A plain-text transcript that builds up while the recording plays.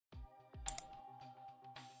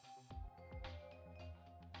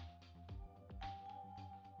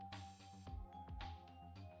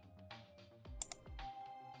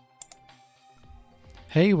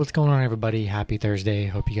Hey, what's going on, everybody? Happy Thursday.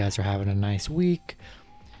 Hope you guys are having a nice week.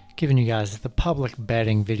 Giving you guys the public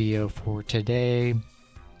betting video for today.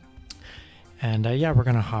 And yeah, we're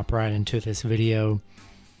going to hop right into this video.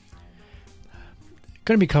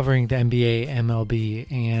 Going to be covering the NBA,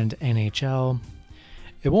 MLB, and NHL.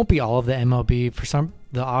 It won't be all of the MLB. For some,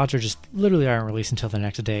 the odds are just literally aren't released until the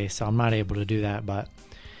next day, so I'm not able to do that. But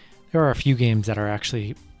there are a few games that are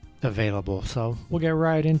actually available, so we'll get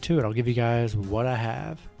right into it. I'll give you guys what I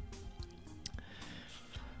have.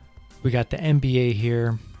 We got the NBA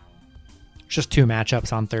here. Just two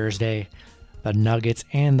matchups on Thursday, the Nuggets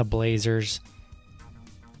and the Blazers.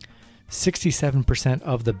 67%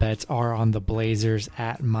 of the bets are on the Blazers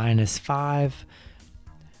at -5.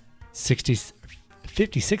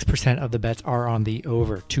 56% of the bets are on the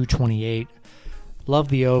over 228. Love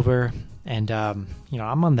the over. And,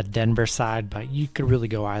 I'm on the Denver side, but you could really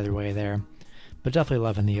go either way there. But definitely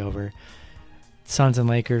loving the over. Suns and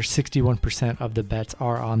Lakers, 61% of the bets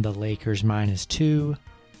are on the Lakers -2.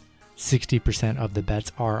 60% of the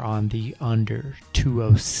bets are on the under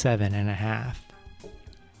 207.5.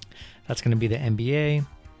 That's going to be the NBA.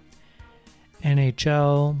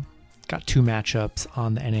 NHL, got two matchups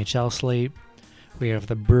on the NHL slate. We have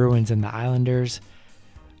the Bruins and the Islanders.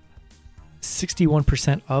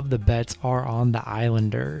 61% of the bets are on the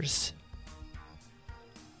Islanders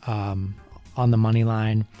on the money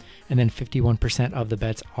line, and then 51% of the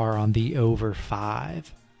bets are on the over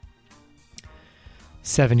 5.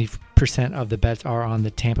 70% of the bets are on the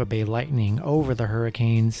Tampa Bay Lightning over the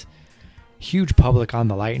Hurricanes. Huge public on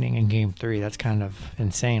the Lightning in Game 3. That's kind of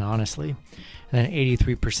insane, honestly. And then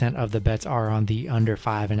 83% of the bets are on the under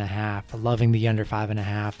 5.5. Loving the under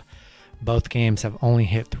 5.5. Both games have only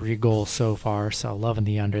hit 3 goals so far, so loving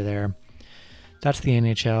the under there. That's the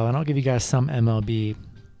NHL, and I'll give you guys some MLB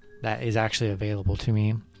that is actually available to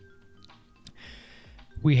me.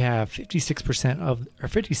 We have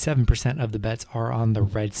 57% of the bets are on the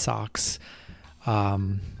Red Sox.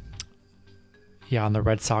 On the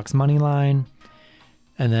Red Sox money line.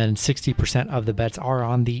 And then 60% of the bets are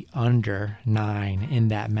on the under 9 in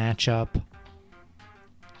that matchup.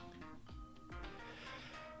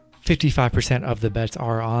 55% of the bets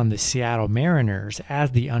are on the Seattle Mariners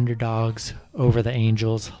as the underdogs over the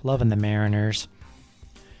Angels. Loving the Mariners.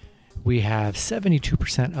 We have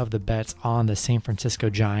 72% of the bets on the San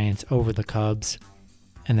Francisco Giants over the Cubs.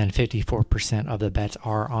 And then 54% of the bets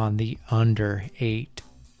are on the under 8.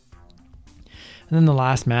 And then the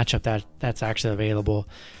last matchup that's actually available,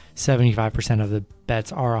 75% of the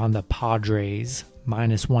bets are on the Padres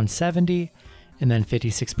 -170. And then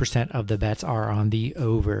 56% of the bets are on the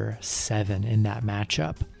over 7 in that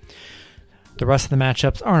matchup. The rest of the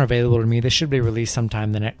matchups aren't available to me. They should be released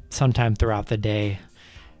sometime throughout the day,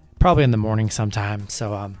 probably in the morning sometime.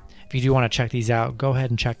 So if you do want to check these out, go ahead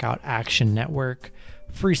and check out Action Network,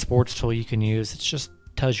 free sports tool you can use. It just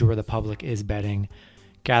tells you where the public is betting,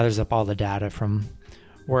 gathers up all the data from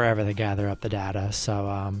wherever they gather up the data.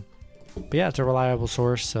 So, but yeah, it's a reliable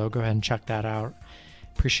source. So go ahead and check that out.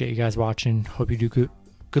 Appreciate you guys watching. Hope you do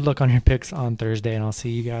good luck on your picks on Thursday, and I'll see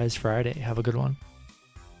you guys Friday. Have a good one.